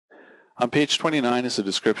On page 29 is a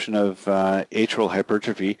description of atrial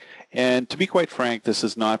hypertrophy, and to be quite frank, this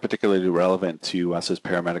is not particularly relevant to us as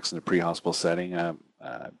paramedics in the pre-hospital setting.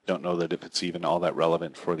 Don't know that if it's even all that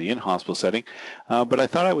relevant for the in-hospital setting, but I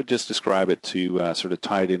thought I would just describe it to sort of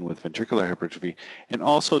tie it in with ventricular hypertrophy, and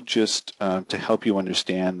also just to help you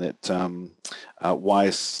understand that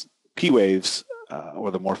why P waves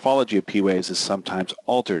or the morphology of P waves is sometimes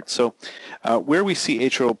altered. So where we see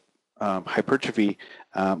atrial hypertrophy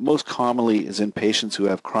most commonly is in patients who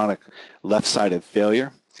have chronic left-sided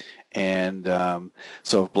failure. And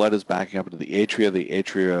so if blood is backing up into the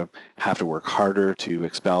atria have to work harder to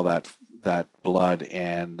expel that blood,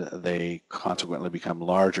 and they consequently become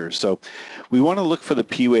larger. So we want to look for the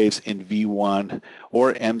P waves in V1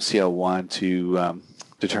 or MCL1 to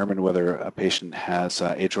determine whether a patient has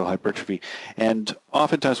atrial hypertrophy. And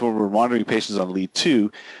oftentimes when we're monitoring patients on lead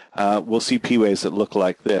 2, we'll see P waves that look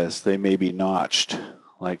like this. They may be notched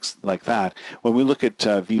like that. When we look at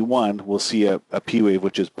V1, we'll see a P wave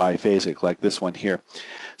which is biphasic, like this one here.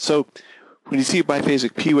 So when you see a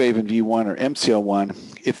biphasic P wave in V1 or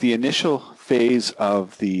MCL1, if the initial phase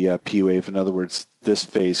of the P wave, in other words, this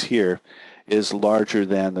phase here, is larger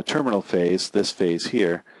than the terminal phase, this phase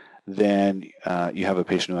here, then you have a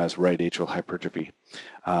patient who has right atrial hypertrophy.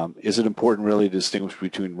 Is it important really to distinguish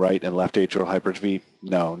between right and left atrial hypertrophy?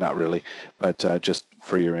 No, not really, but just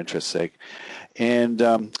for your interest's sake. And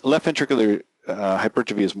left ventricular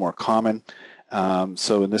hypertrophy is more common.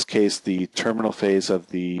 So in this case, the terminal phase of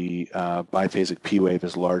the biphasic P wave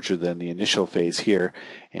is larger than the initial phase here,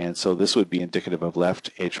 and so this would be indicative of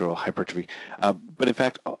left atrial hypertrophy. But in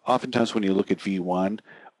fact, oftentimes when you look at V1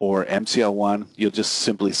 or MCL1, you'll just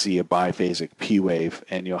simply see a biphasic P wave,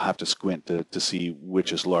 and you'll have to squint to see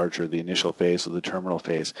which is larger, the initial phase or the terminal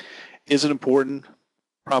phase. Is it important?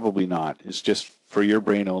 Probably not. It's just for your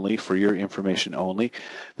brain only, for your information only.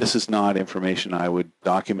 This is not information I would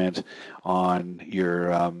document on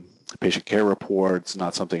your patient care reports,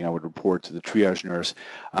 not something I would report to the triage nurse.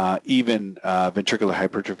 Even ventricular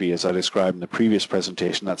hypertrophy, as I described in the previous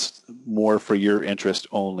presentation, that's more for your interest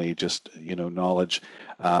only, just knowledge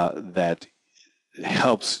that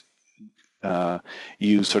helps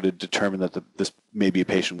you sort of determine that this may be a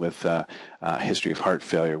patient with a history of heart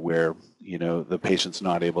failure where the patient's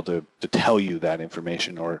not able to tell you that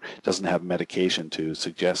information or doesn't have medication to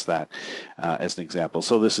suggest that as an example.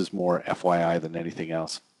 So this is more FYI than anything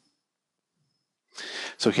else.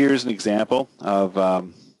 So here's an example of a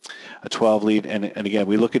 12 lead, and again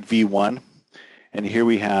we look at V1, and here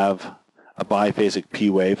we have a biphasic P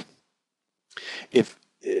wave. If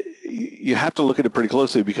you have to look at it pretty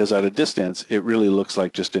closely because at a distance it really looks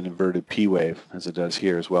like just an inverted P wave, as it does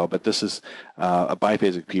here as well, but this is a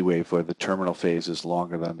biphasic P wave where the terminal phase is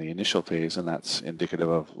longer than the initial phase, and that's indicative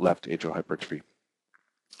of left atrial hypertrophy.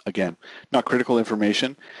 Again, not critical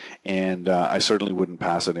information, and I certainly wouldn't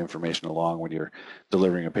pass that information along when you're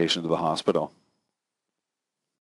delivering a patient to the hospital.